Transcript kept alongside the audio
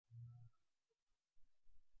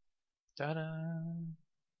Ta-da!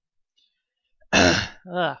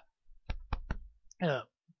 uh, uh,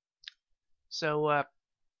 so,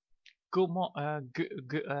 good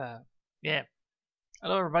yeah.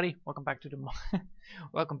 Hello, everybody. Welcome back to the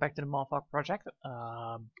welcome back to the Hawk project.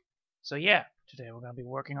 So yeah, today we're gonna be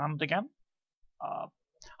working on it again. Uh,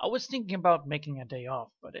 I was thinking about making a day off,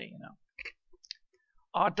 but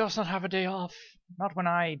does not have a day off. Not when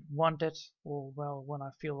I want it, or well, when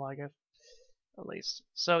I feel like it, at least.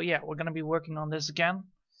 So yeah, we're gonna be working on this again.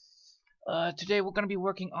 Today we're gonna be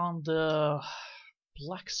working on the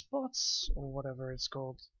black spots or whatever it's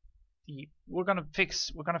called. We're gonna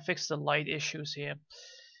fix the light issues here, and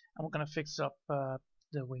we're gonna fix up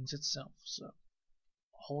the wings itself. So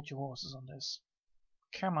hold your horses on this.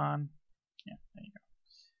 Come on. Yeah, there you go.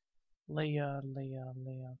 Layer,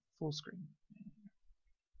 full screen.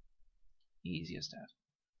 Easy as that.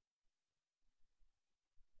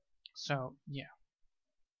 So yeah.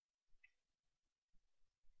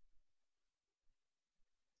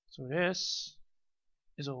 So this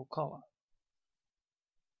is all color.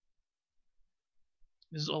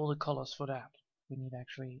 This is all the colors for that. We need to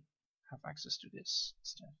actually have access to this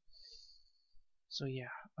instead. So yeah.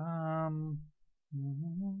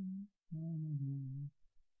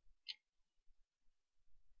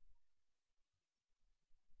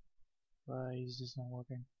 Why is this not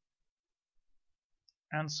working?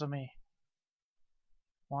 Answer me.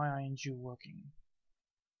 Why aren't you working?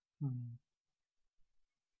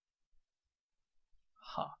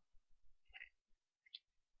 Huh.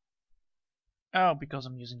 Oh, because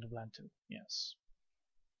I'm using the blend tool. Yes.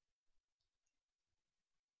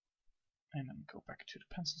 And then go back to the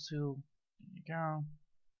pencil tool. There you go.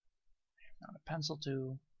 Now the pencil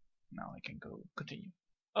tool. Now I can go continue.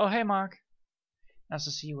 Oh, hey Mark. Nice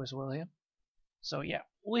to see you as well here. So yeah,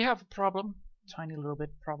 we have a problem. Tiny little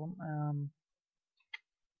bit problem.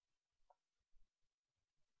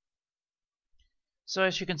 So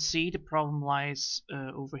as you can see, the problem lies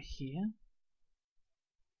over here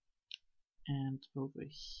and over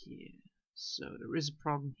here. So there is a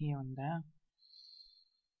problem here and there.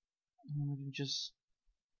 We can just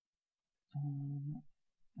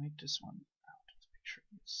make this one out of the picture.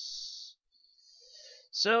 Yes.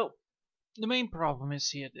 So the main problem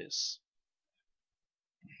is here this.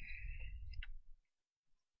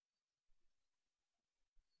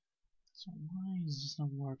 So why is this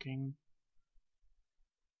not working?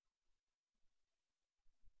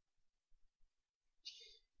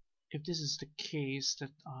 If this is the case,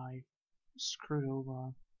 that I screwed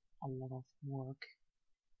over a lot of work,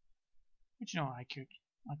 which I could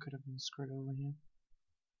have been screwed over here.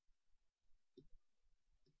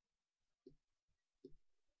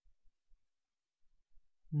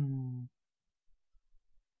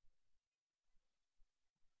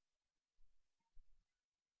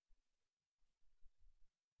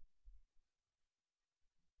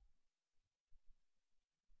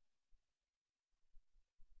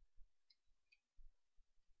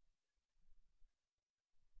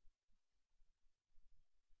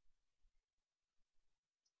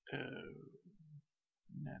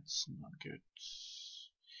 That's not good.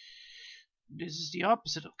 This is the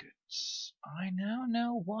opposite of good. I now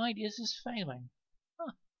know why this is failing.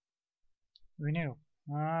 Huh. Renew.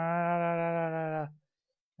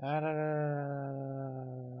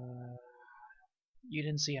 You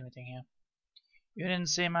didn't see anything here. You didn't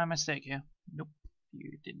see my mistake here. Nope.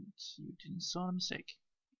 You didn't. You didn't saw the mistake.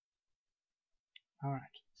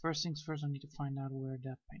 Alright. First things first, I need to find out where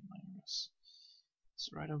that paint layer is. It's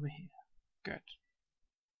right over here. Good.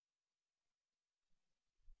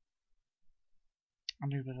 I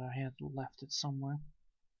knew that I had left it somewhere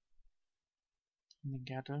in the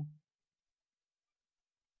ghetto.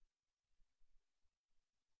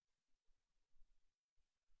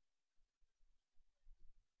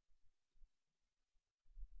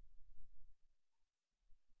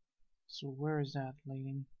 So where is that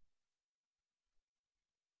leading?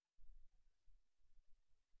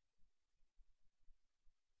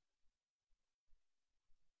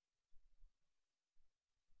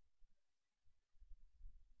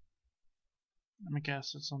 Let me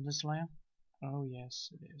guess, it's on this layer? Oh yes,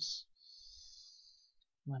 it is.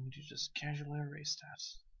 Let me just casually erase that.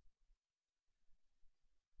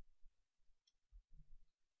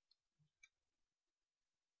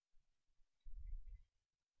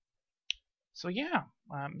 So yeah,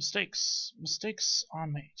 mistakes are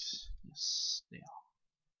made. Yes, they are.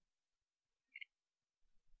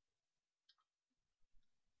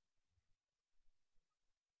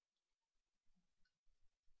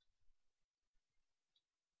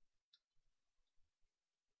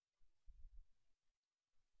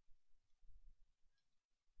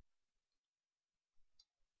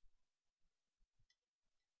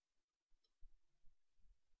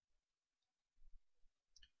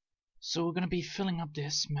 So we're gonna be filling up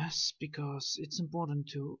this mess because it's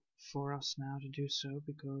important for us now to do so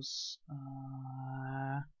because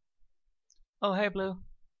oh hey Blue.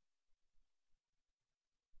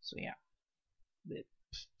 So yeah. The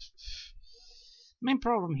main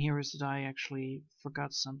problem here is that I actually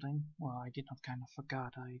forgot something. Well, I did not kind of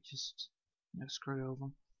forgot, I just screwed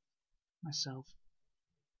over myself.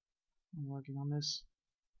 I'm working on this.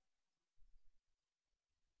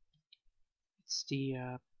 It's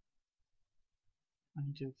the I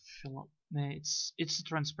need to fill up. It's the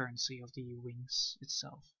transparency of the wings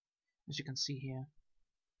itself, as you can see here.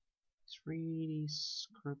 It's really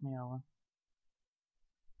screwed me over.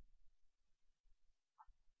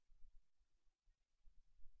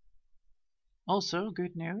 Also,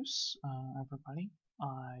 good news, everybody.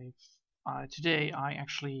 Today I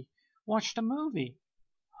actually watched a movie.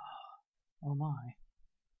 Oh my!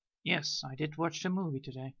 Yes, I did watch the movie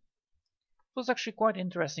today. It was actually quite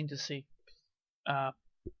interesting to see.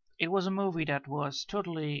 It was a movie that was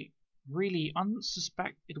totally, really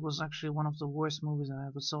unsuspect. It was actually one of the worst movies I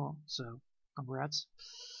ever saw. So, congrats.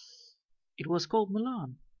 It was called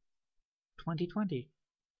Mulan, 2020.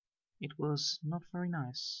 It was not very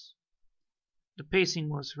nice. The pacing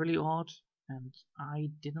was really odd, and I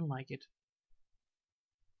didn't like it.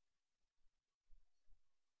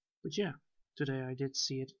 But yeah, today I did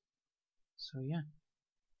see it. So yeah.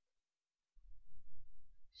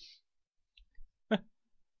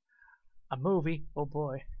 A movie? Oh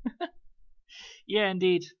boy. Yeah,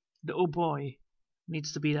 indeed. The oh boy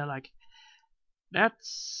needs to be there like,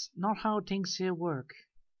 that's not how things here work.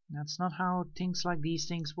 That's not how things like these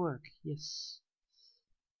things work. Yes.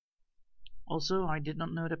 Also, I did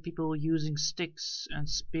not know that people using sticks and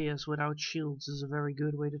spears without shields is a very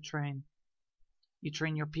good way to train. You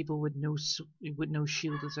train your people with no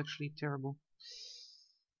shield. It's actually terrible.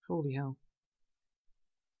 Holy hell.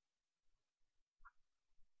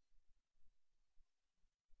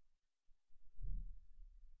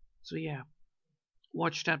 So yeah,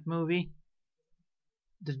 watch that movie.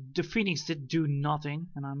 The Phoenix did do nothing,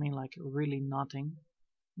 and I mean like really nothing.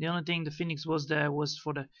 The only thing the Phoenix was there was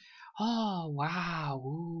for the oh wow,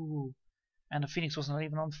 ooh, and the Phoenix was not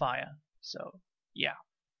even on fire. So yeah,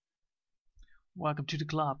 welcome to the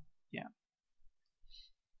club. Yeah,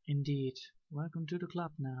 indeed, welcome to the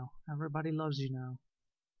club now. Everybody loves you now.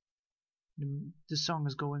 The song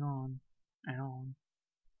is going on and on.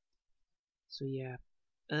 So yeah,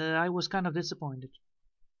 I was kind of disappointed.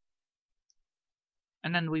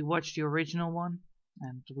 And then we watched the original one,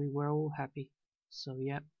 and we were all happy. So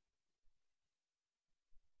yeah,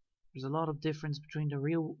 there's a lot of difference between the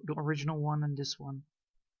original one and this one.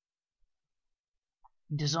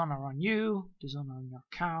 Dishonor on you, dishonor on your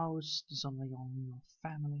cows, dishonor on your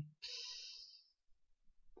family.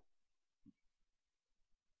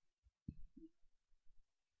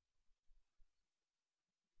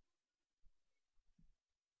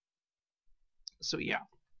 So yeah,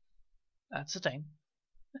 that's the thing.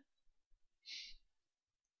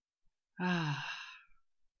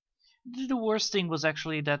 The worst thing was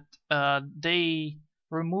actually that they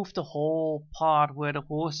removed the whole part where the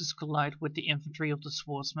horses collide with the infantry of the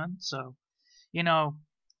swordsmen. So, you know,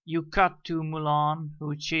 you cut to Mulan,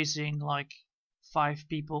 who is chasing like 5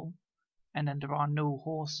 people, and then there are no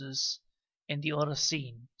horses in the other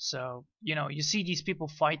scene. So, you know, you see these people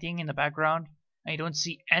fighting in the background, and you don't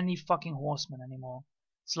see any fucking horsemen anymore.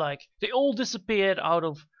 It's like they all disappeared out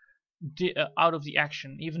of the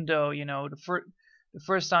action, even though the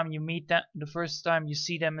first time you meet them, the first time you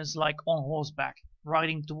see them is like on horseback,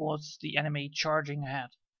 riding towards the enemy, charging ahead,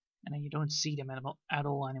 and then you don't see them at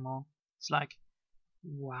all anymore. It's like,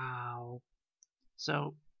 wow.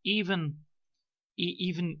 So even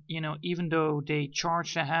though they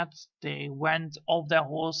charged ahead, they went off their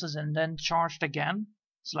horses and then charged again.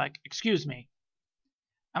 It's like, excuse me,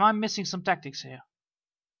 am I missing some tactics here?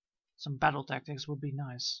 Some battle tactics would be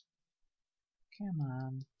nice. Come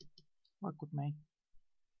on, work with me.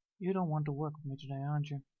 You don't want to work with me today, aren't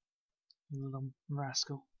you? You little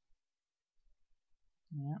rascal.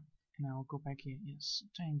 Yeah, and I'll go back here. Yes,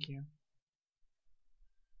 thank you.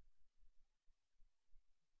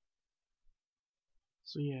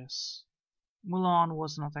 So yes, Mulan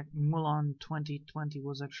 2020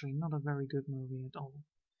 was actually not a very good movie at all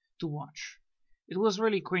to watch. It was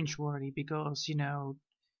really cringeworthy because,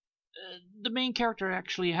 the main character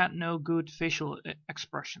actually had no good facial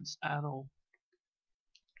expressions at all.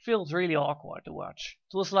 It felt really awkward to watch.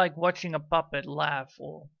 It was like watching a puppet laugh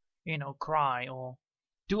or, cry or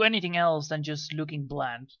do anything else than just looking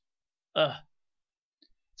bland. Ugh.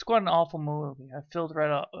 It's quite an awful movie.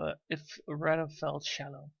 It rather felt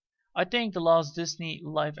shallow. I think the last Disney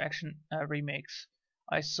live-action remakes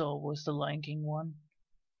I saw was the Lion King one.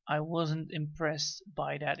 I wasn't impressed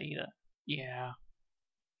by that either. Yeah.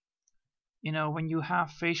 You know, when you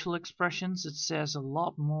have facial expressions, it says a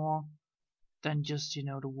lot more than just, you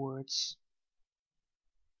know, the words.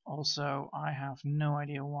 Also, I have no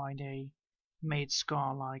idea why they made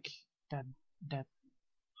Scar like that that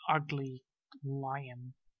ugly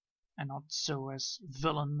lion and not so as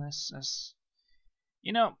villainous as,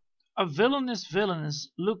 you know, a villain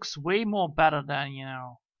looks way more better than, you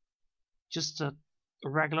know, just a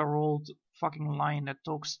regular old fucking lion that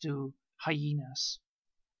talks to hyenas.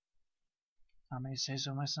 I may say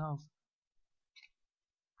so myself.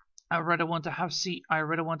 I rather want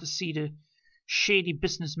to see the shady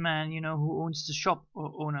businessman, you know, who owns the shop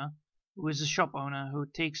owner, who is a shop owner who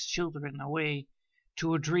takes children away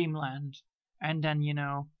to a dreamland and then, you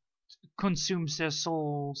know, consumes their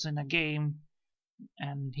souls in a game,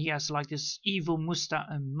 and he has like this evil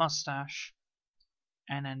mustache,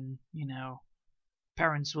 and then, you know,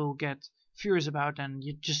 parents will get furious about, and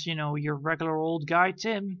you just, you know, your regular old guy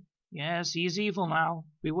Tim, yes, he's evil now,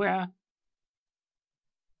 beware.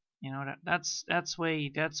 You know, that's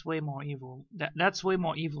way more evil. That's way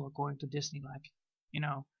more evil according to Disney. Like, you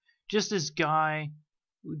know, just this guy,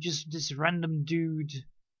 this random dude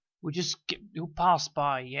who passed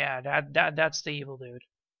by. Yeah, that's the evil dude.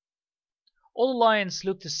 All the lions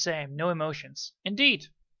look the same, no emotions.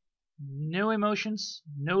 Indeed, no emotions,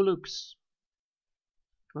 no looks.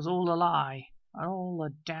 It was all a lie, all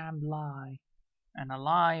a damned lie, and a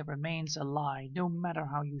lie remains a lie, no matter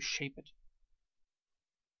how you shape it.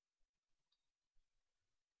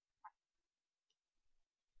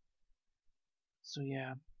 So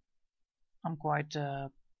yeah, I'm quite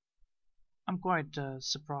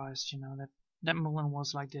surprised, you know, that Mulan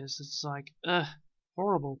was like this. It's like,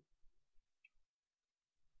 horrible.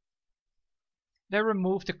 They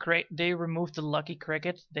removed the lucky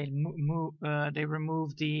cricket. They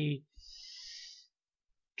removed the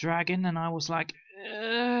dragon, and I was like,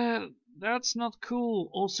 that's not cool.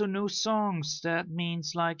 Also, no songs. That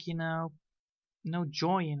means, like, you know, no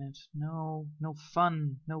joy in it. No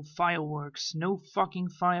fun. No fireworks. No fucking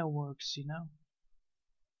fireworks. You know.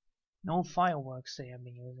 No fireworks they have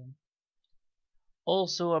been using.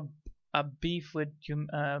 Also, a beef with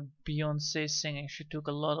Beyonce singing. She took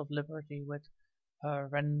a lot of liberty with her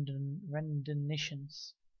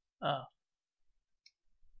renditions.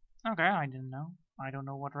 Okay, I didn't know. I don't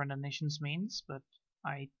know what renditions means, but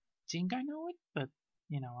I think I know it. But,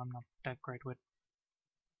 you know, I'm not that great with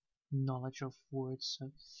knowledge of words,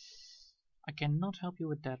 so I cannot help you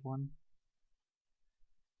with that one.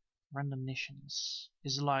 Renditions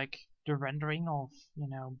is like the rendering of, you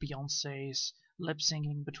know, Beyonce's lip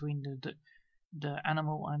syncing between the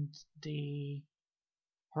animal and the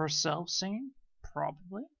herself singing.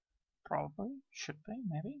 Probably, should be,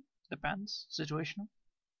 maybe, depends, situational.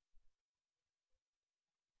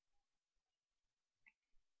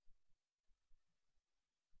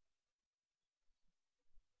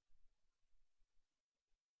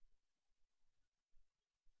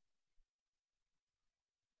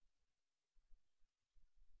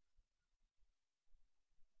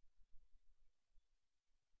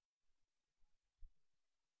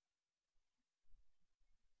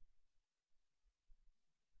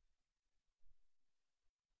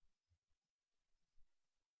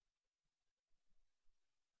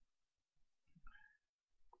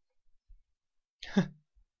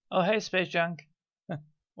 Oh, hey, Space Junk.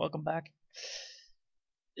 Welcome back.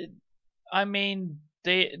 I mean,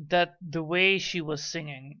 the way she was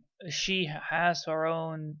singing, she has her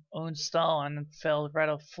own style, and it felt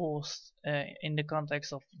rather forced in the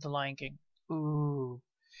context of The Lion King. Ooh,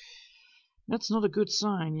 that's not a good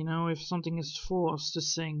sign, you know. If something is forced to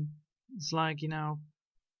sing, it's like, you know,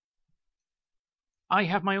 I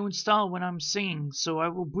have my own style when I'm singing, so I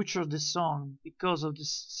will butcher this song because of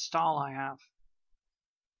this style I have.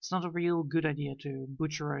 It's not a real good idea to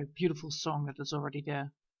butcher a beautiful song that is already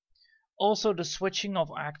there. Also, the switching of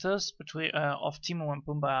actors between of Timon and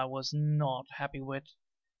Pumbaa I was not happy with,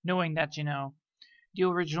 knowing that, you know, the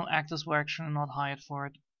original actors were actually not hired for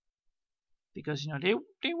it, because, you know, they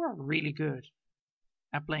were really good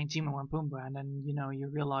at playing Timon and Pumbaa, and then, you know, you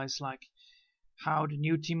realize like how the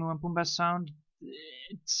new Timon and Pumbaa sound.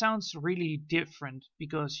 It sounds really different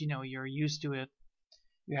because, you know, you're used to it.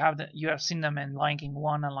 You have seen them in Lion King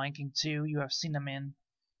 1 and Lion King 2. You have seen them in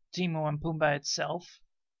Timon and Pumbaa itself.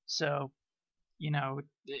 So, you know,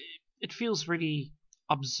 it feels really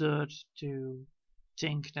absurd to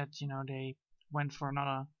think that, you know, they went for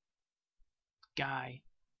another guy,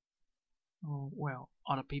 or, well,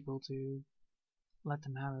 other people to let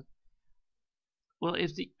them have it. well,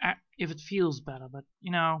 if it feels better, but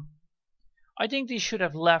you know, I think they should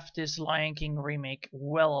have left this Lion King remake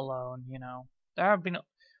well alone. You know, there have been,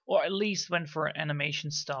 or at least went for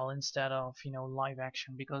animation style instead of live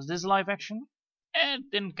action, because this live action,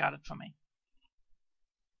 didn't cut it for me.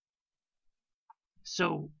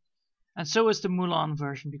 So is the Mulan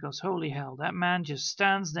version, because holy hell, that man just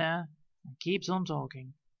stands there and keeps on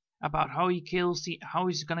talking about how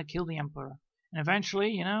he's gonna kill the Emperor, and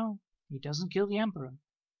eventually, he doesn't kill the Emperor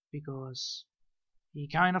because he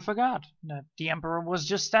kind of forgot that the Emperor was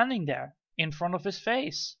just standing there in front of his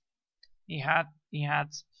face. He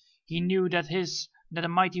knew that a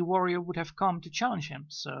mighty warrior would have come to challenge him,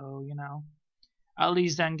 so at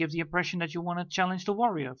least then give the impression that you want to challenge the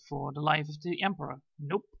warrior for the life of the Emperor.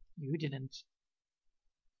 Nope, you didn't.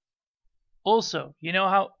 Also, you know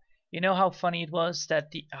how funny it was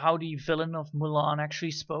that how the villain of Mulan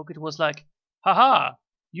actually spoke? It was like, haha,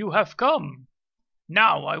 you have come.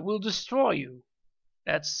 Now I will destroy you.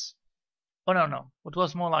 That's... Oh no. It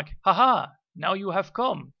was more like, haha, now you have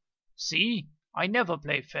come. See, I never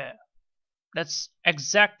play fair. That's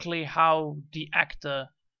exactly how the actor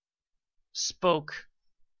spoke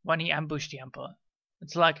when he ambushed the Emperor.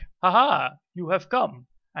 It's like, haha, you have come.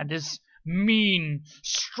 And this mean,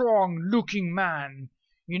 strong-looking man,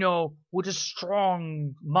 with his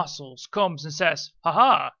strong muscles, comes and says,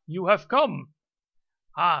 haha, you have come.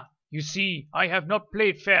 Ah, you see, I have not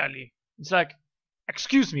played fairly. It's like,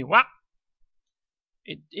 excuse me, what?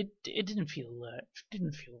 It didn't feel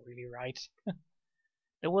really right.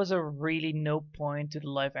 There was a really no point to the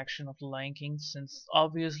live action of the Lion King, since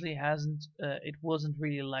obviously it wasn't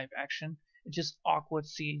really live action. It's just awkward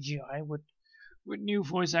CGI with new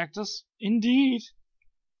voice actors. Indeed.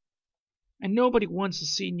 And nobody wants to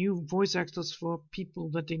see new voice actors for people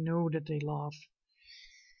that they know that they love.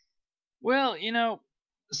 Well,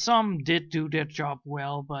 some did do their job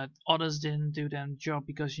well, but others didn't do their job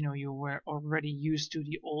because, you were already used to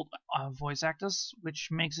the old voice actors, which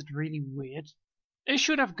makes it really weird. They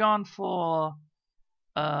should have gone for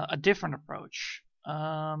a different approach.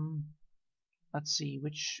 Let's see,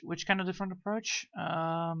 which kind of different approach?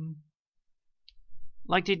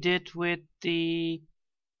 Like they did with the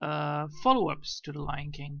follow-ups to the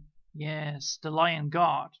Lion King. Yes, the Lion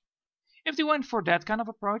God. If they went for that kind of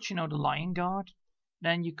approach, the Lion God,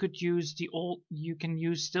 then you could use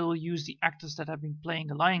still use the actors that have been playing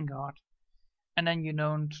the Lion God, and then you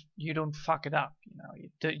don't fuck it up.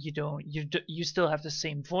 You still have the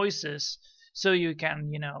same voices, so you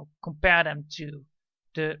can compare them to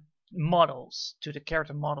the models, to the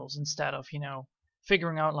character models, instead of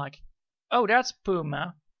figuring out like, oh, that's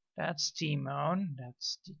Puma, that's Timon,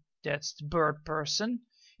 that's the bird person.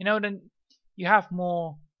 Then you have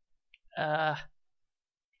more to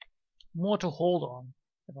hold on,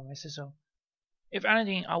 if I may say so. If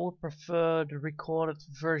anything, I would prefer the recorded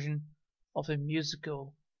version of the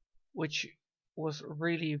musical, which was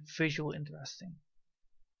really visual interesting.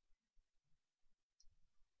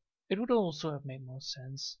 It would also have made more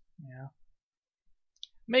sense, yeah.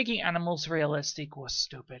 Making animals realistic was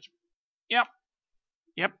stupid. Yep,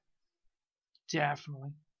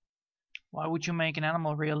 definitely. Why would you make an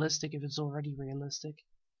animal realistic if it's already realistic?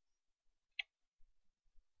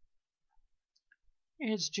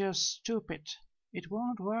 It's just stupid. It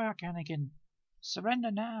won't work, Anakin.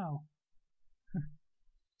 Surrender now.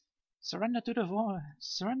 Surrender to the void.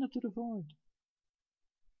 Surrender to the void.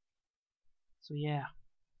 So yeah.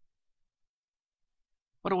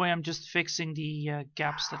 By the way, I'm just fixing the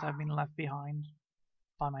gaps that have been left behind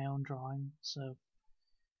by my own drawing, so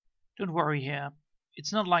don't worry here.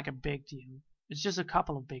 It's not like a big deal. It's just a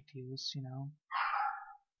couple of big deals,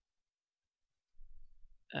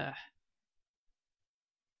 There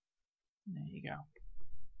you go.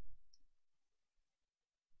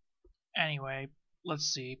 Anyway, let's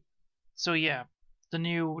see. So yeah, the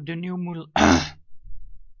new Mulan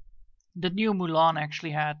the new Mulan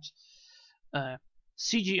actually had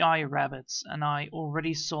CGI rabbits, and I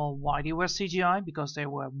already saw why they were CGI, because they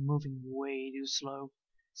were moving way too slow.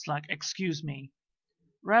 It's like, excuse me,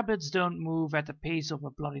 rabbits don't move at the pace of a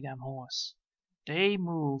bloody damn horse. They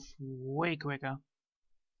move way quicker.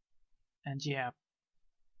 And yeah,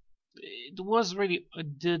 it was really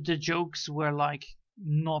the jokes were like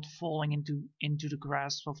not falling into the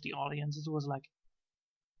grasp of the audience. It was like,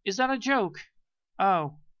 is that a joke?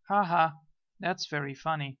 Oh, haha, that's very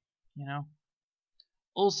funny,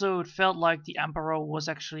 Also, it felt like the Emperor was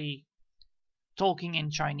actually talking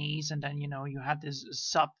in Chinese, and then you had this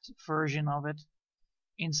subbed version of it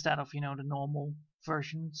instead of the normal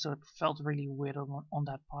version, so it felt really weird on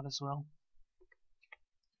that part as well.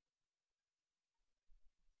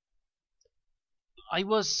 I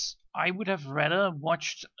would have rather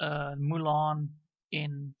watched Mulan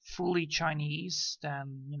in fully Chinese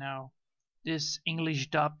than, you know, this English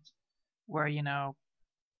dubbed where, you know,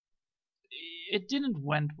 it didn't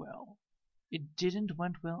went well. It didn't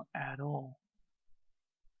went well at all.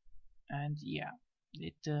 And yeah,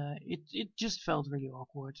 it just felt really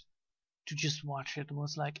awkward to just watch it. It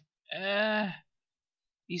was like,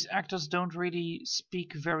 these actors don't really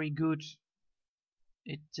speak very good.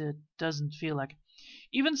 It doesn't feel like.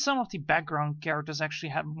 Even some of the background characters actually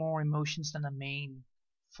had more emotions than the main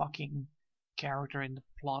fucking character in the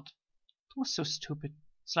plot. It was so stupid.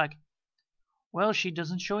 It's like, well, she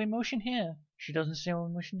doesn't show emotion here. She doesn't show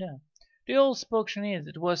emotion there. They all spoke Chinese.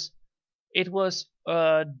 It was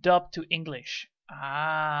dubbed to English.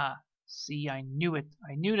 Ah, see, I knew it.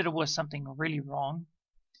 I knew that it was something really wrong.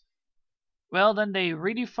 Well, then they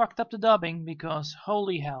really fucked up the dubbing because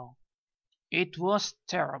holy hell, it was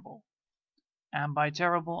terrible. And by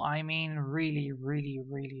terrible, I mean really, really,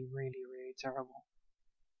 really, really, really terrible.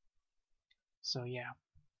 So yeah.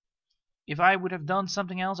 If I would have done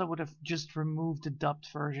something else, I would have just removed the dubbed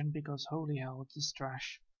version because holy hell, it is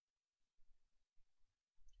trash.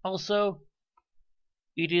 Also,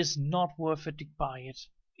 it is not worth it to buy it.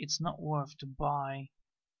 It's not worth to buy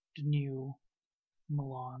the new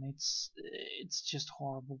Mulan. It's just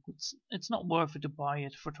horrible. It's not worth it to buy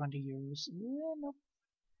it for 20 euros. Nope.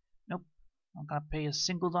 Nope. I'm gonna pay a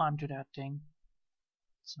single dime to that thing.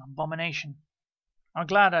 It's an abomination. I'm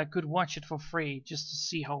glad I could watch it for free just to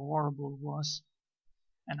see how horrible it was.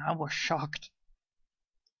 And I was shocked.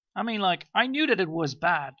 I mean, like, I knew that it was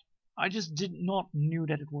bad. I just did not knew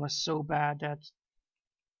that it was so bad that,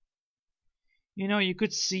 you know, you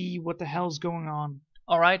could see what the hell's going on.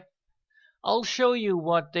 Alright? I'll show you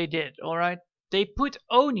what they did, alright? They put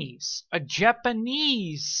Onis, a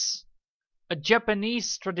Japanese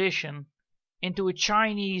tradition, into a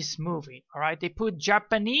Chinese movie, alright? They put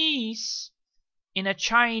Japanese in a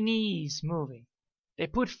Chinese movie. They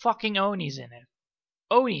put fucking Onis in it.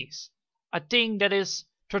 Onis, a thing that is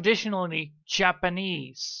traditionally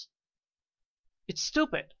Japanese. It's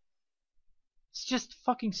stupid. It's just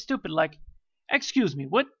fucking stupid. Like, excuse me,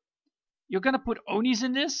 what? You're gonna put Onis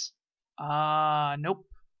in this? Nope.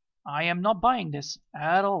 I am not buying this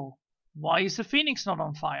at all. Why is the phoenix not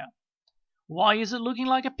on fire? Why is it looking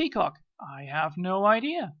like a peacock? I have no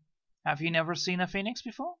idea. Have you never seen a phoenix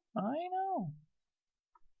before? I know.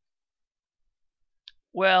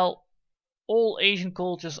 Well, all Asian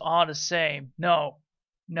cultures are the same. No.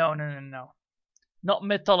 No, no, no, no. Not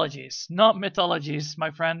mythologies. Not mythologies,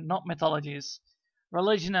 my friend. Not mythologies.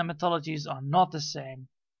 Religion and mythologies are not the same.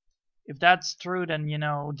 If that's true, then, you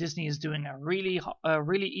know, Disney is doing a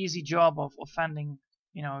really easy job of offending,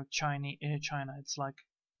 you know, China. It's like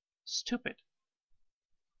stupid.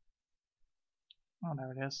 Oh,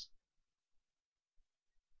 there it is.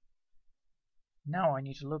 Now I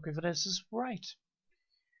need to look if this is right.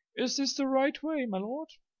 Is this the right way, my lord?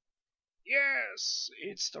 Yes,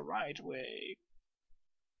 it's the right way.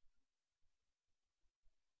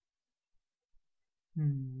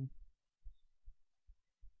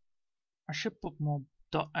 I should put more.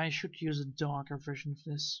 I should use a darker version of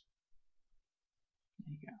this.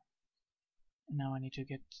 There you go. And now I need to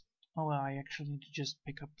get. Oh, well, I actually need to just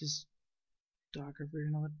pick up this darker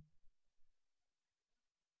version of it.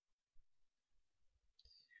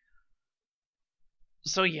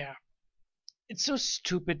 So yeah, it's so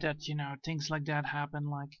stupid that, you know, things like that happen.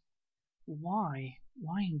 Like, why?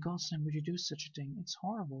 Why in God's name would you do such a thing? It's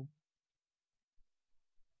horrible.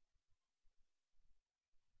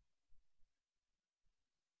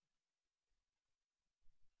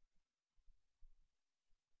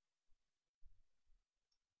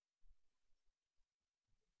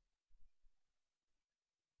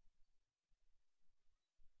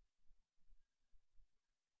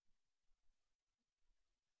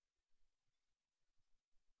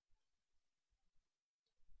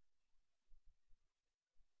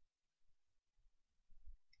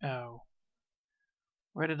 Oh.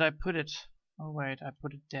 Where did I put it? Oh wait, I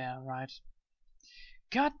put it there, right.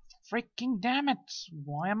 God freaking damn it!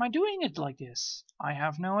 Why am I doing it like this? I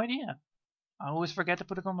have no idea. I always forget to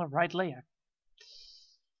put it on the right layer.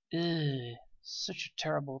 Ugh, such a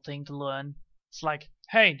terrible thing to learn. It's like,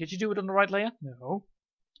 hey, did you do it on the right layer? No.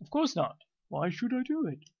 Of course not. Why should I do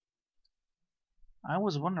it? I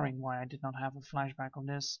was wondering why I did not have a flashback on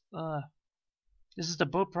this. This is the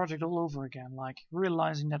boat project all over again, like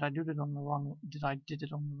realizing that I did it on the wrong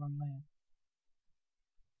layer.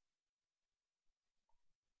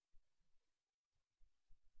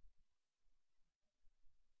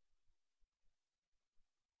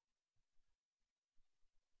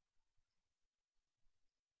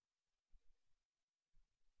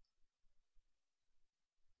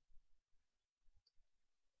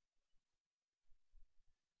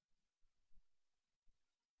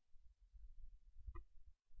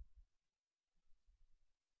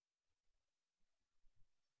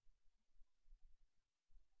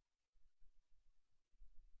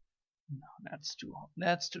 No, that's too hot.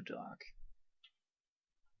 That's too dark.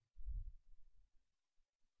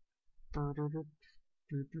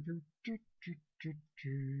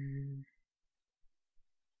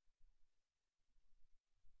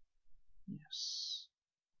 Yes.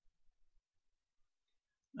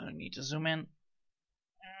 I need to zoom in.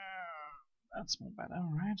 That's more better,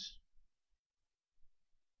 right?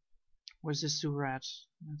 Where's this too red?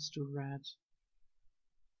 That's too red.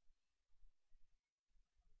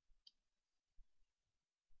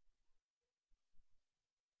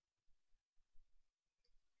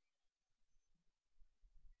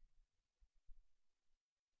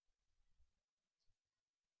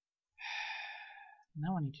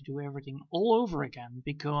 Now I need to do everything all over again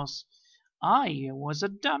because I was a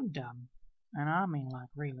dum-dum. And I mean, like,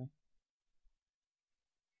 really.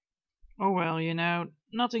 Oh well, you know,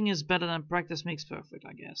 nothing is better than practice makes perfect,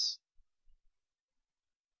 I guess.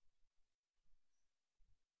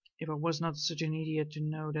 If I was not such an idiot to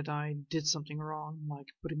know that I did something wrong, like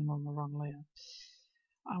putting it on the wrong layer,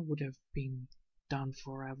 I would have been done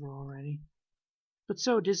forever already. But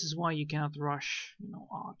so this is why you cannot rush, you know,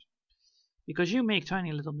 art. Because you make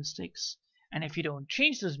tiny little mistakes. And if you don't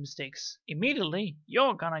change those mistakes immediately,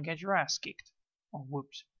 you're gonna get your ass kicked. Or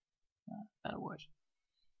whooped. That word.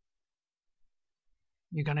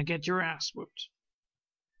 You're gonna get your ass whooped.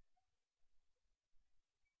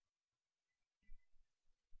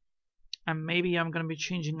 And maybe I'm gonna be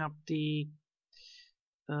changing up the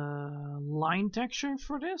line texture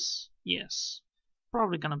for this. Yes.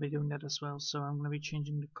 Probably gonna be doing that as well, so I'm gonna be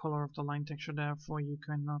changing the color of the line texture, therefore you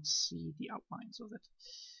cannot see the outlines of it.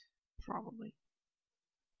 Probably.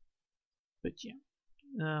 But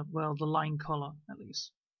yeah. Well, the line color, at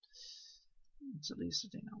least. It's at least the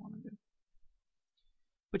thing I want to do.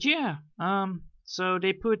 But yeah, so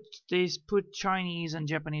they put Chinese and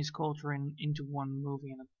Japanese culture into one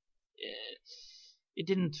movie, and it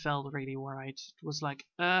didn't feel really right. It was like,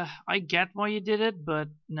 I get why you did it, but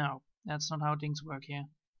no, that's not how things work here.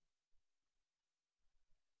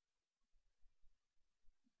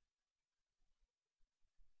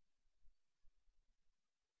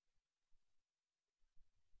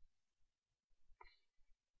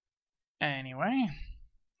 Anyway,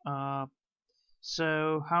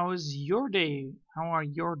 so how is your day? How are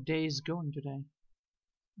your days going today?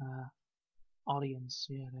 Audience,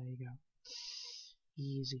 yeah, there you go.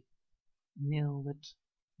 Easy. Nailed it.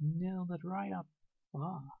 Nailed it right up.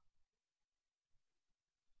 Ah.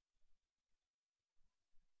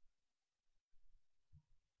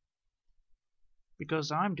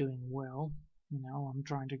 Because I'm doing well. You know, I'm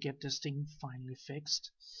trying to get this thing finally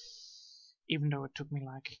fixed. Even though it took me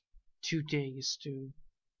like 2 days to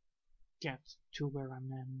get to where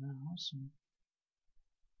I'm at now, so.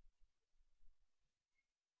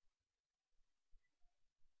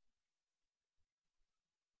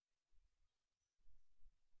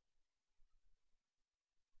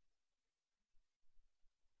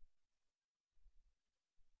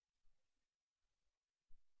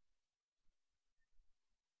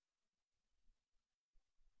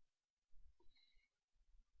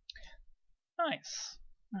 Nice.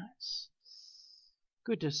 Nice.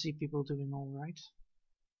 Good to see people doing alright.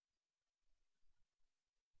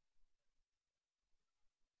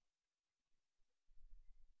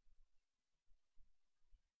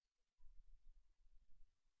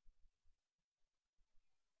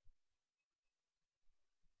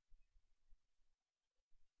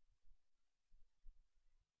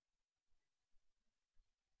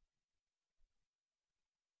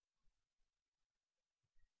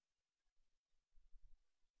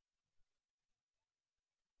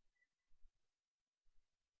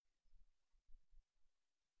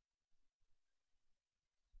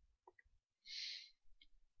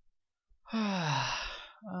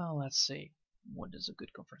 Well, let's see. What is a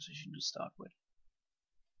good conversation to start with?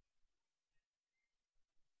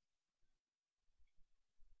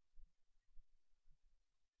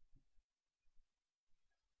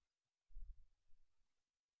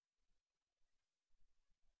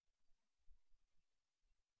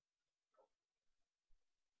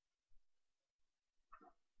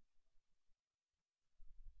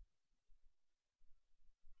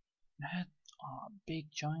 That are big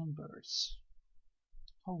giant birds.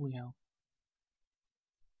 Holy hell.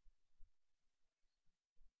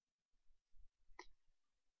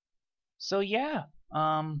 So yeah,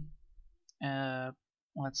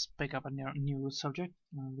 let's pick up a new subject.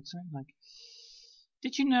 I would say, like,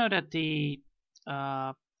 did you know that did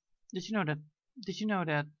you know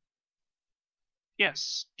that,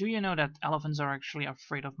 yes, do you know that elephants are actually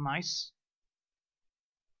afraid of mice?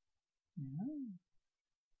 Yeah.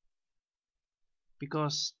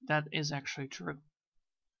 because that is actually true.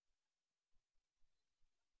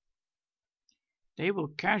 They will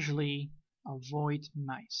casually avoid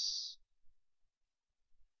mice.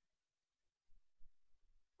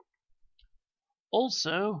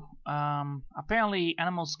 Also, apparently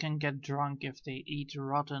animals can get drunk if they eat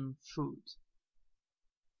rotten food.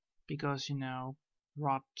 Because, you know,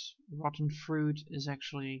 rotten fruit is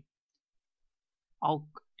actually,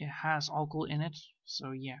 it has alcohol in it,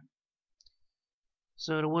 so yeah.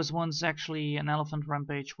 So there was once actually an elephant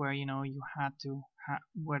rampage where, you know, you had to,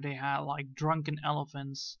 where they had like drunken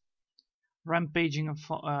elephants rampaging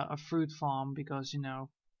a fruit farm because, you know,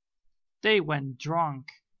 they went drunk.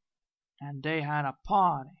 And they had a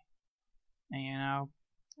party. And you know,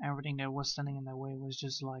 everything that was standing in their way was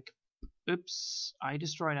just like, oops, I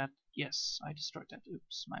destroyed that. Yes, I destroyed that.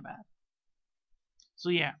 Oops, my bad. So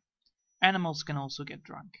yeah, animals can also get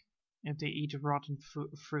drunk if they eat rotten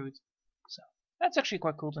fruit. So that's actually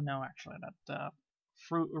quite cool to know, actually, that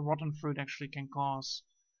rotten fruit actually can cause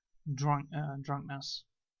drunkenness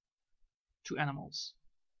to animals.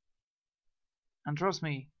 And trust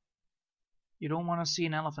me, you don't want to see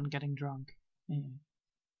an elephant getting drunk. Yeah.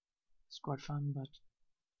 It's quite fun, but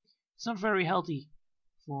it's not very healthy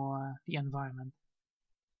for the environment.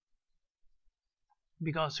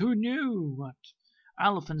 Because who knew what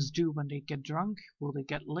elephants do when they get drunk? Will they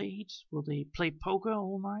get laid? Will they play poker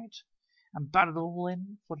all night and bat it all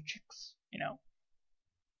in for the chicks? You know.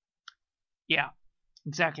 Yeah,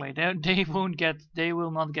 exactly. They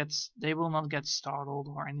will not get startled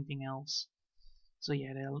or anything else. So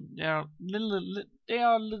yeah, they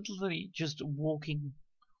are literally just walking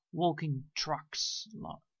trucks,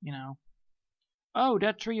 you know. Oh,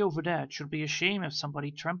 that tree over there, it should be a shame if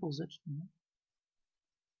somebody tramples it. You know?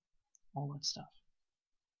 All that stuff.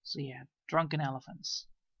 So yeah, drunken elephants.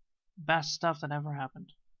 Best stuff that ever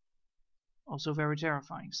happened. Also very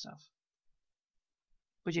terrifying stuff.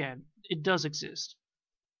 But yeah, it does exist.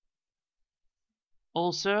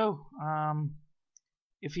 Also,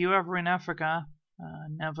 if you're ever in Africa,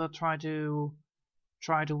 never try to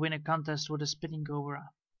win a contest with a spitting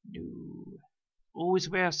cobra. No. Always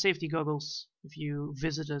wear safety goggles if you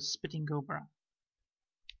visit a spitting cobra.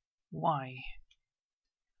 Why?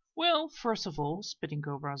 Well, first of all, spitting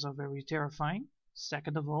cobras are very terrifying.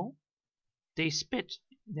 Second of all, they spit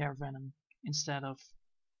their venom instead of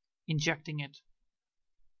injecting it.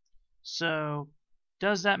 So,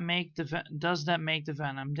 does that make the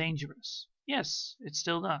venom dangerous? Yes, it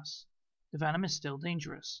still does. The venom is still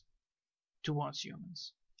dangerous towards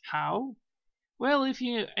humans. How? Well, if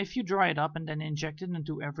you dry it up and then inject it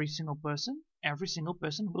into every single person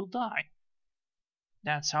will die.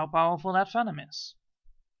 That's how powerful that venom is.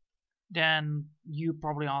 Then you're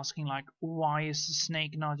probably asking, like, why is the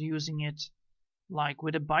snake not using it like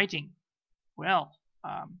with a biting? Well,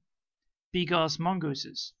 because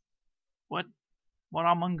mongooses. What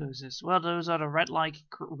are mongooses? Well, those are the rat-like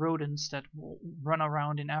rodents that run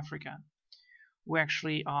around in Africa, who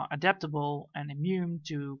actually are adaptable and immune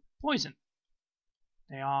to poison.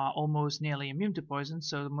 They are almost nearly immune to poison,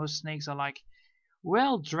 so most snakes are like,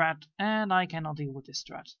 well, drat, and I cannot deal with this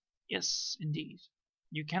drat. Yes, indeed.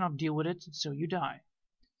 You cannot deal with it, so you die.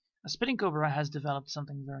 A spitting cobra has developed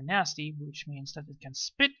something very nasty, which means that it can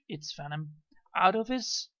spit its venom out of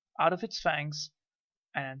its fangs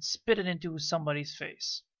and then spit it into somebody's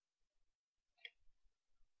face.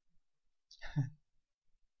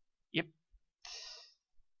 Yep.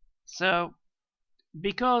 So,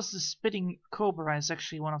 because the spitting cobra is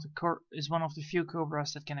actually one of the few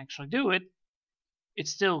cobras that can actually do it,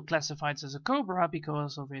 it's still classified as a cobra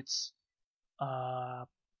because of its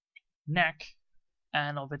neck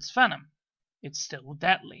and of its venom. It's still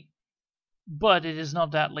deadly, but it is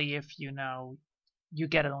not deadly if you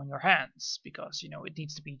get it on your hands, because it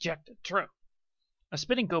needs to be ejected. True. A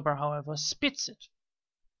spitting cobra, however, spits it.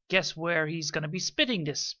 Guess where he's gonna be spitting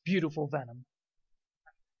this beautiful venom?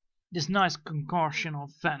 This nice concoction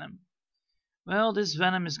of venom. Well, this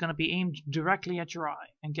venom is gonna be aimed directly at your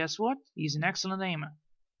eye, and guess what? He's an excellent aimer.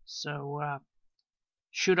 So,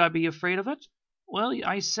 should I be afraid of it? Well,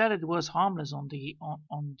 I said it was harmless on the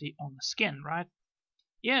skin, right?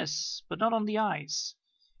 Yes, but not on the eyes.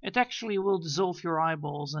 It actually will dissolve your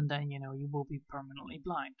eyeballs, and then you will be permanently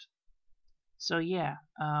blind. So yeah,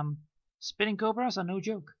 spitting cobras are no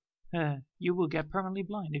joke. You will get permanently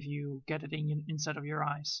blind if you get it inside of your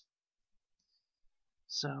eyes.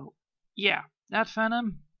 So yeah, that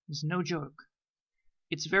venom is no joke.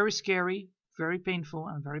 It's very scary, very painful,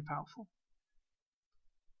 and very powerful,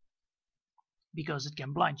 because it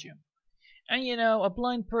can blind you. And a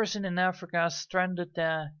blind person in Africa stranded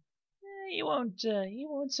there, he won't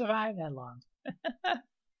survive that long.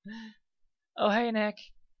 Oh, hey, Nick.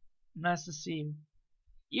 Nice to see you.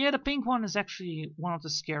 Yeah, the pink one is actually one of the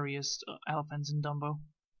scariest elephants in Dumbo.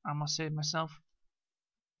 I must say it myself.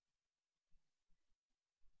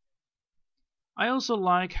 I also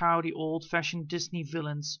like how the old-fashioned Disney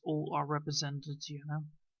villains all are represented, you know.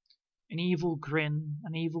 An evil grin,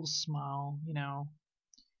 an evil smile, you know.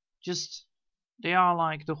 Just, they are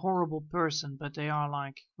like the horrible person, but they are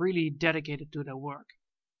like really dedicated to their work.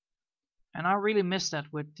 And I really miss that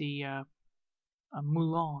with the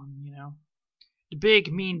Mulan, you know. The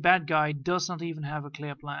big mean bad guy does not even have a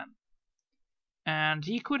clear plan. And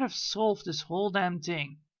he could have solved this whole damn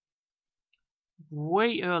thing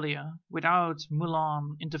way earlier without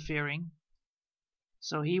Mulan interfering.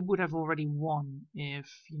 So he would have already won if,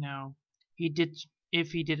 you know, he did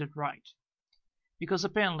it right. Because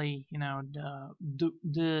apparently, you know,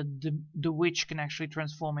 the witch can actually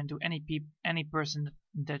transform into any person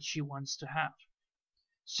that she wants to have.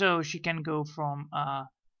 So she can go from a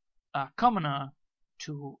commoner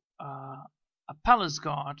to a palace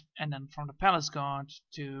guard, and then from the palace guard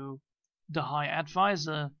to the high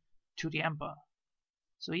advisor to the emperor.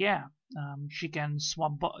 So yeah, she can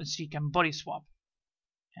body swap.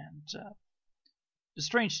 And the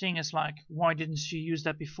strange thing is, like, why didn't she use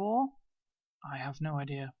that before? I have no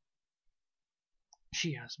idea.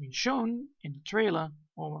 She has been shown in the trailer,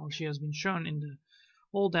 or well, she has been shown in the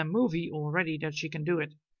whole damn movie already that she can do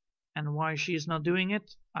it. And why she is not doing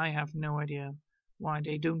it, I have no idea. Why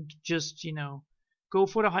they don't just, you know, go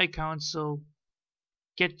for the High Council,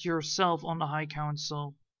 get yourself on the High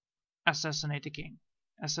Council, assassinate the king,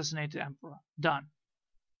 assassinate the emperor. Done.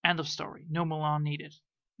 End of story. No Mulan needed.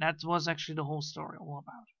 That was actually the whole story all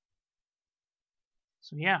about.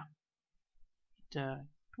 So yeah, it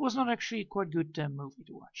was not actually a quite good movie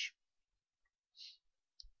to watch.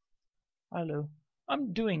 Hello.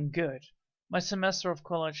 I'm doing good. My semester of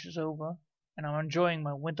college is over, and I'm enjoying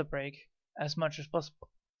my winter break as much as possible.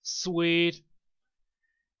 Sweet.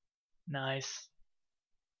 Nice.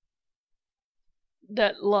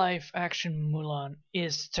 That live action Mulan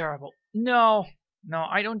is terrible. No,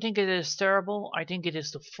 I don't think it is terrible. I think it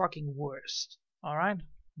is the fucking worst. Alright?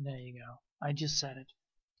 There you go. I just said it.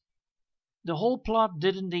 The whole plot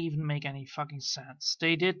didn't even make any fucking sense.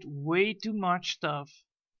 They did way too much stuff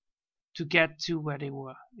to get to where they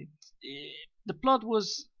were. The plot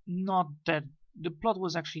was not that. The plot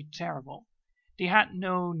was actually terrible. They had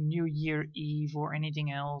no New Year Eve or anything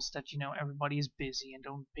else that, you know, everybody is busy and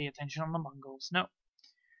don't pay attention on the Mongols. No.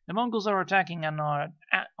 The Mongols are attacking and are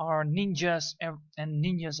ninjas, and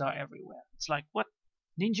ninjas are everywhere. It's like, what?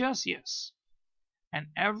 Ninjas? Yes. And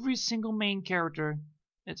every single main character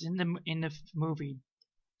that's in the movie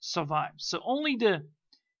survives. So only the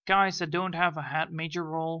guys that don't have a major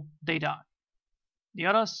role, they die. The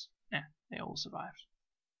others, they all survived.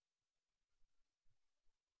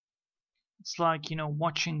 It's like, you know,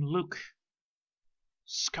 watching Luke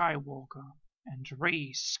Skywalker and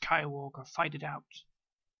Rey Skywalker fight it out.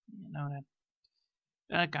 You know,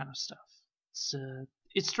 that kind of stuff.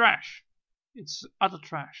 It's trash. It's utter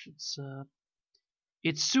trash.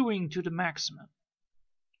 It's suing to the maximum.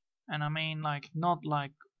 And I mean, like,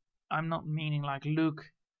 I'm not meaning like Luke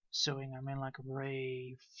suing. I mean like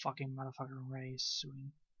Rey, fucking motherfucking Rey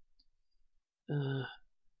suing.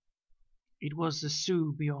 It was the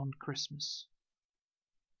sue beyond Christmas.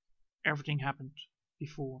 Everything happened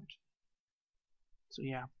before it. So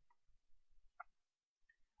yeah.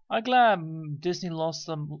 I'm glad Disney lost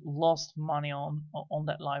money on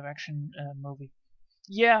that live action movie.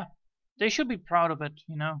 Yeah, they should be proud of it,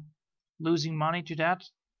 you know. Losing money to that.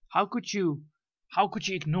 How could you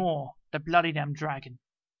ignore the bloody damn dragon?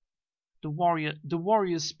 The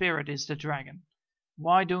warrior spirit is the dragon.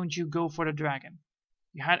 Why don't you go for the dragon?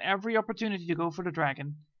 You had every opportunity to go for the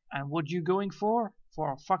dragon, and what you going for?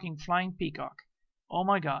 For a fucking flying peacock. Oh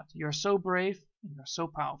my god, you're so brave and you're so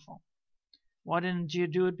powerful. Why didn't you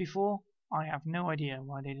do it before? I have no idea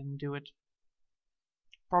why they didn't do it.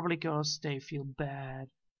 Probably because they feel bad.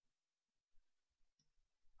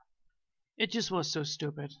 It just was so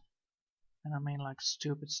stupid. And I mean like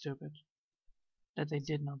stupid that they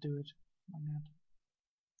did not do it. Oh my god.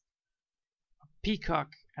 A peacock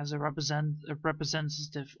as a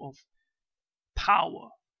representative of power.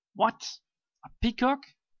 What? A peacock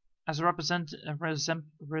as a representative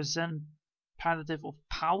of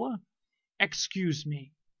power? Excuse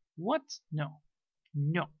me. What? No.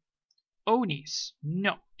 Onis.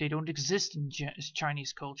 No. They don't exist in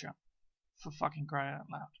Chinese culture. For fucking crying out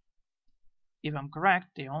loud. If I'm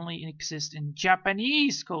correct, they only exist in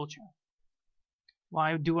Japanese culture.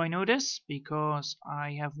 Why do I know this? Because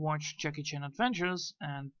I have watched Jackie Chan Adventures,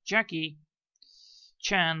 and Jackie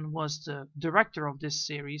Chan was the director of this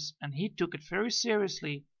series, and he took it very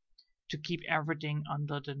seriously to keep everything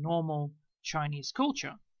under the normal Chinese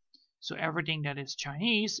culture. So everything that is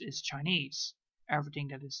Chinese. Everything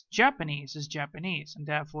that is Japanese, and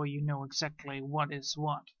therefore you know exactly what is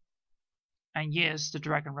what. And yes, the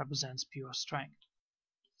dragon represents pure strength.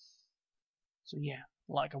 So yeah,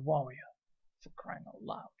 like a warrior, for crying out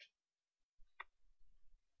loud.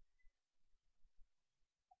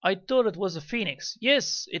 I thought it was a phoenix.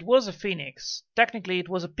 Yes, it was a phoenix. Technically it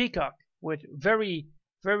was a peacock with very,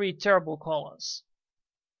 very terrible colors.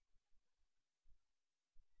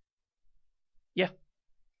 Yeah,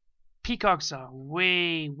 peacocks are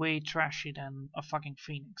way, way trashy than a fucking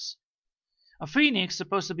phoenix. A phoenix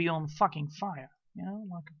supposed to be on fucking fire, you know,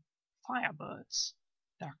 like firebirds.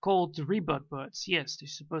 They're called the rebirth birds. Yes, they're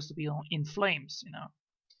supposed to be in flames, you know.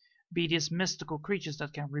 Be these mystical creatures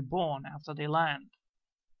that can reborn after they land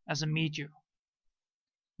as a meteor.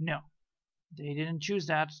 No, they didn't choose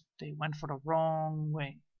that. They went for the wrong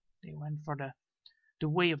way. They went for the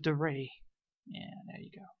way of the ray. Yeah, there you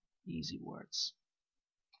go. Easy words.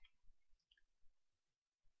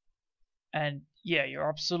 And yeah, you're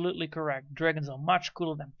absolutely correct. Dragons are much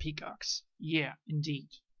cooler than peacocks. Yeah, indeed.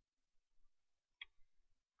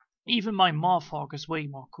 Even my Mothhawk is way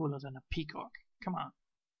more cooler than a peacock. Come on.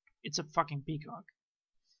 It's a fucking peacock.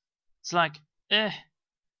 It's like,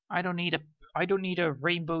 I don't need a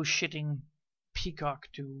rainbow shitting peacock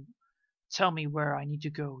to tell me where I need to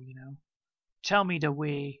go, you know. Tell me the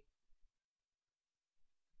way.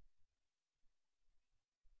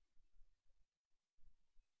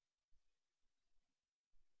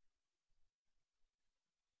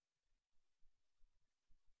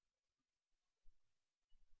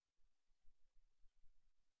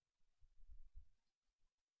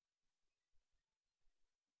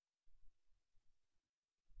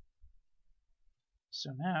 So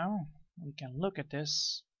now we can look at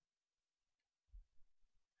this.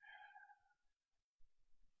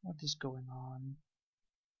 What is going on?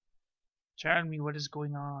 Tell me what is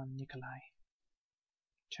going on, Nikolai.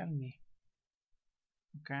 Tell me.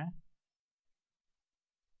 Okay.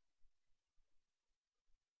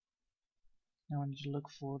 Now I need to look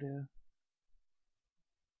for the...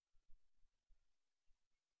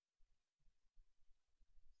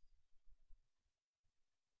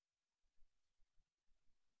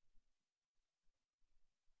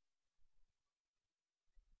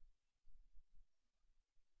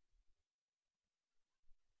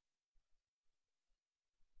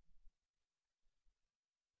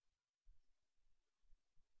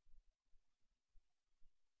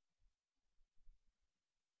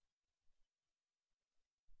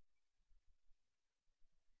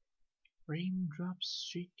 Raindrops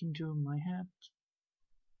streak into my head.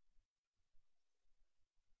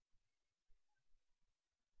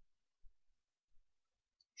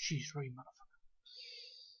 She's right, motherfucker.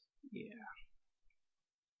 Yeah.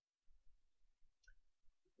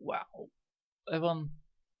 Wow.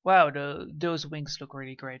 Wow, those wings look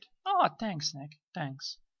really great. Oh, thanks, Nick.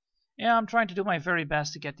 Thanks. Yeah, I'm trying to do my very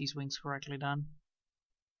best to get these wings correctly done.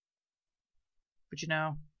 But you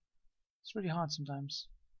know, it's really hard sometimes.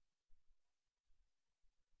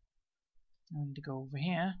 I need to go over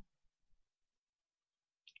here.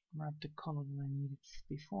 Grab the color that I needed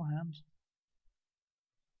beforehand.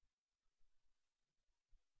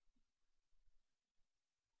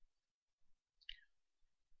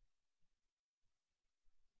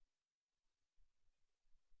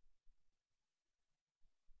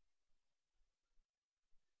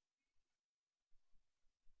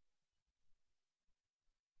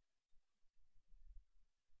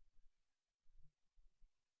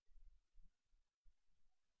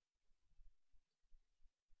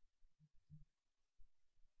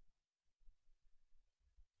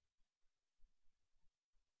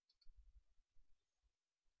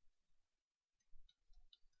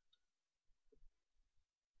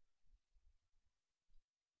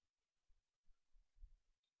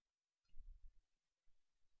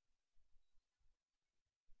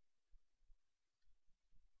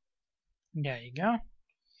 There you go.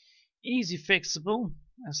 Easy fixable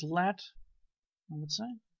as lead, I would say.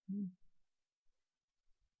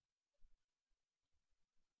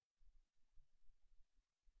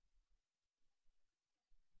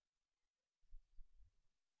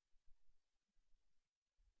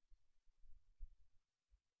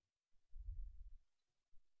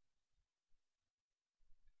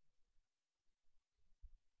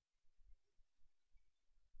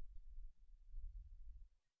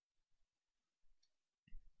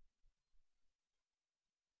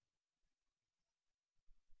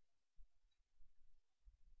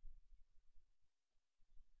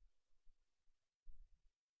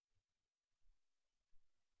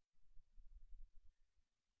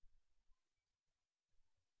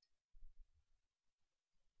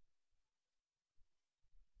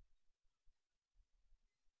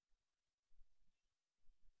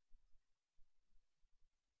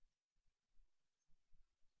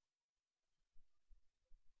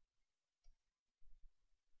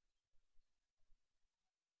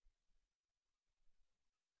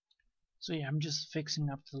 So yeah, I'm just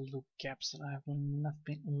fixing up the little gaps that I've been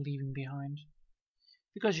leaving behind.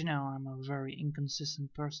 Because you know, I'm a very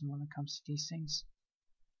inconsistent person when it comes to these things.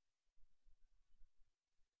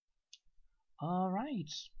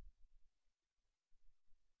 Alright.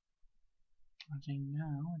 I think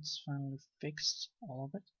now it's finally fixed, all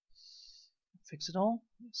of it. Fix it all?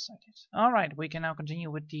 Yes, I did. Alright, we can now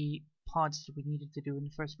continue with the parts that we needed to do in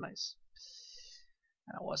the first place.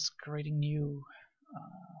 And I was creating new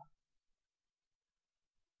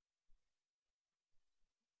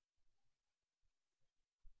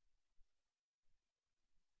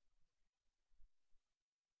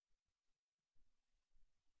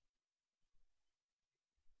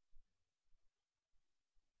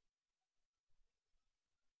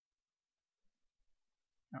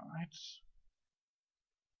alright.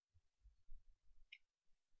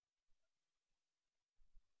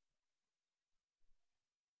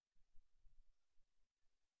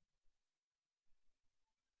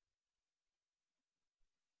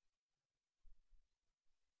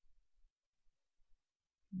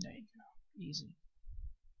 There you go. Easy.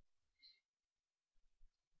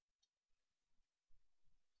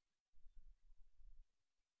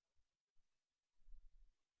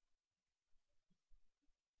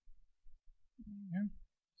 Yeah.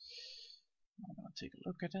 I'm gonna take a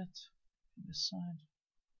look at it on this side.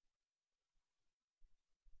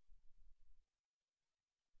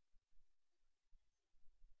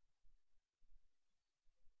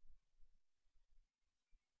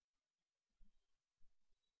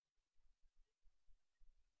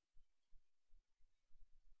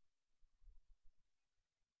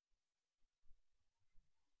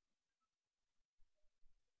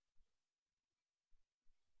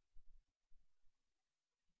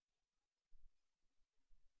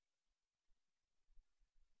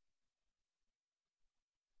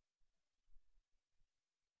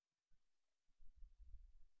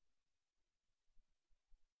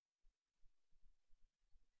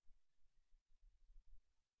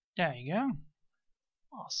 There you go.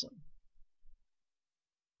 Awesome.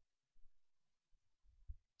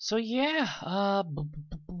 So yeah,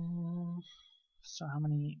 so how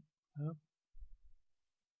many? Oh.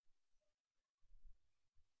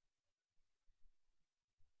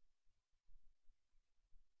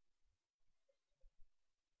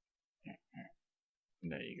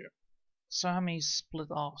 There you go. So how many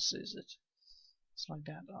split offs is it? It's like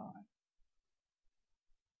that. Alright.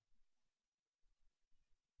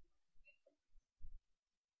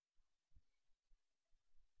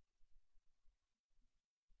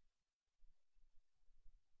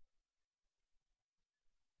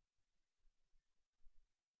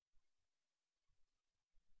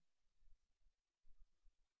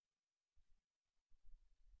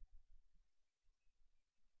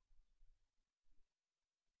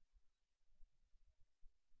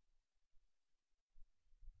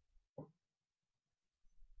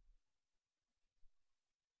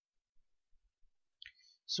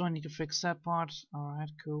 So I need to fix that part.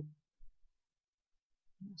 Alright, cool.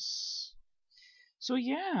 Yes. So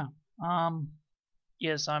yeah,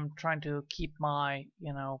 yes, I'm trying to keep my,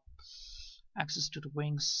 access to the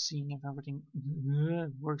wings, seeing if everything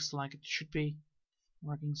works like it should be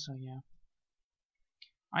working. So yeah,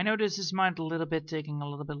 I know this might a little bit taking a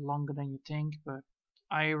little bit longer than you think, but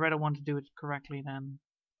I rather want to do it correctly than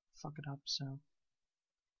fuck it up. So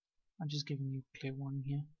I'm just giving you a clear warning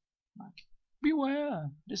here, like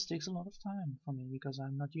beware. This takes a lot of time for me because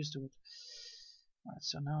I'm not used to it. Alright,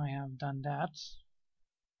 so now I have done that.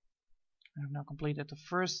 I have now completed the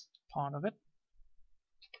first part of it.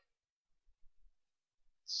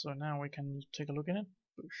 So now we can take a look at it.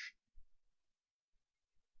 Push.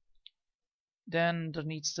 Then there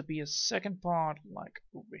needs to be a second part, like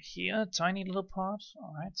over here, tiny little part.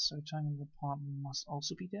 Alright, so tiny little part must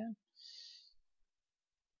also be there.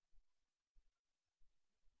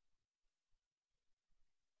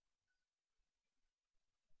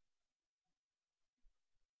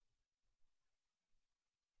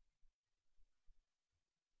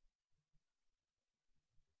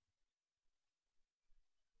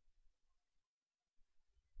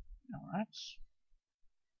 Alright.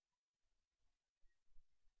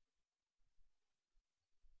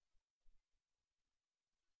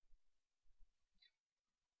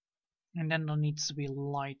 And then there needs to be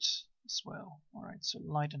light as well. Alright, so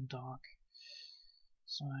light and dark.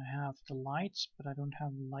 So I have the light, but I don't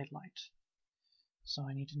have light. So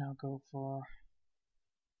I need to now go for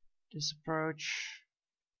this approach.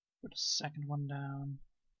 Put the second one down.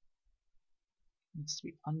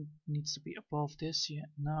 Needs to be above this. Yeah,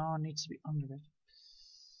 no, it needs to be under it.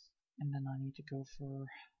 And then I need to go for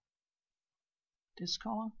this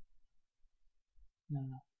color.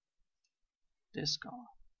 No. This color.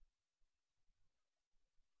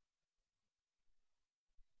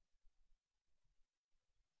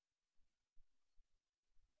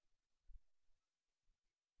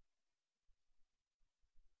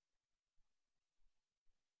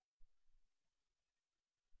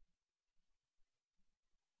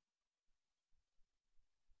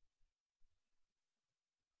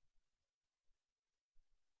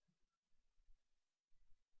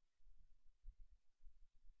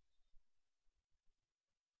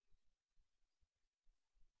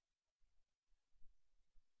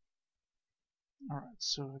 Alright,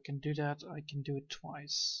 so I can do that. I can do it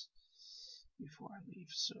twice before I leave,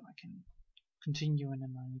 so I can continue and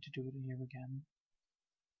then I need to do it here again.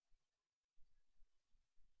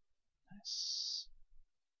 Nice.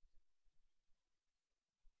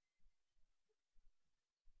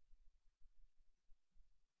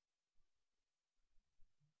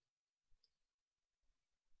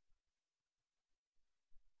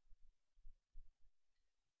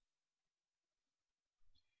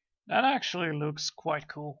 That actually looks quite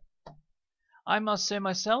cool. I must say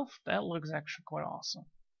myself, that looks actually quite awesome.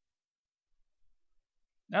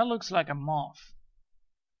 That looks like a moth.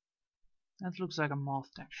 That looks like a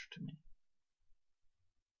moth texture to me.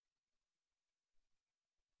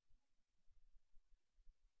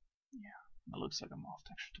 Yeah, that looks like a moth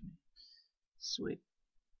texture to me. Sweet.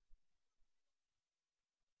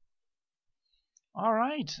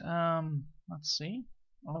 Alright, let's see.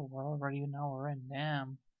 Oh, we're already an hour in,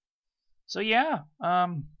 damn. So yeah,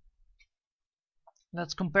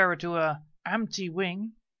 let's compare it to a empty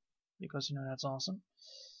wing, because you know that's awesome.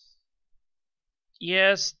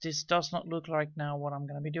 Yes, this does not look like now what I'm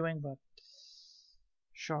gonna be doing, but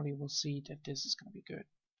surely we'll see that this is gonna be good.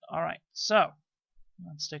 Alright, so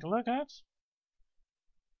let's take a look at.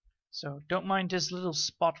 So don't mind this little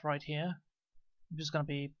spot right here. I'm just gonna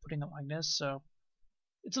be putting it like this, so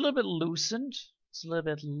it's a little bit loosened. It's a little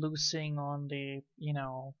bit loosing on the, you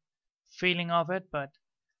know, feeling of it, but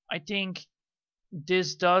I think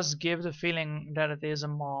this does give the feeling that it is a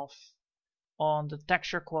moth on the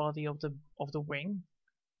texture quality of the wing.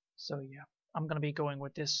 So yeah, I'm gonna be going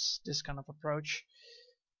with this kind of approach.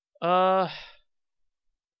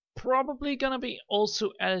 Probably gonna be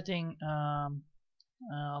also editing.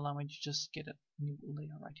 Allow me to just get a new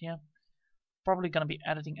layer right here. Probably gonna be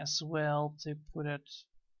editing as well to put it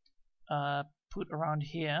put around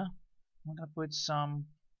here. I'm gonna put some,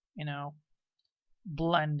 you know,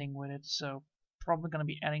 blending with it. So probably gonna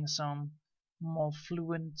be adding some more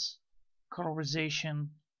fluent colorization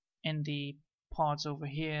in the parts over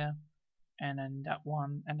here, and then that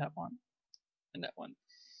one, and that one, and that one.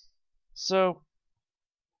 So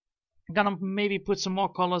I'm gonna maybe put some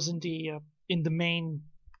more colors in the main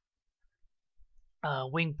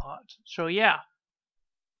wing part. So yeah,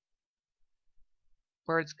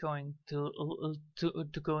 birds going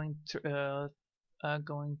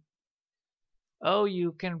going. Oh,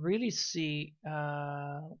 you can really see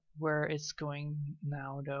where it's going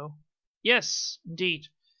now, though. Yes, indeed.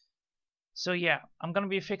 So yeah, I'm gonna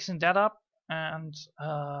be fixing that up, and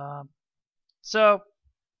so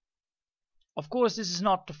of course this is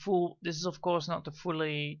not the full. This is of course not the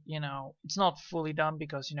fully. You know, it's not fully done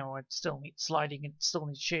because you know it still needs sliding, it still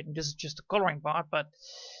needs shading. This is just the coloring part, but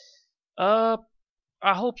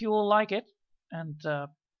I hope you all like it, and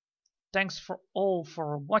thanks for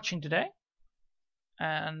watching today,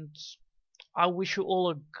 and I wish you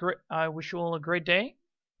all a great day,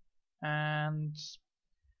 and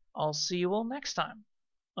I'll see you all next time.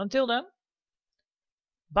 Until then,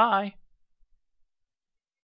 bye.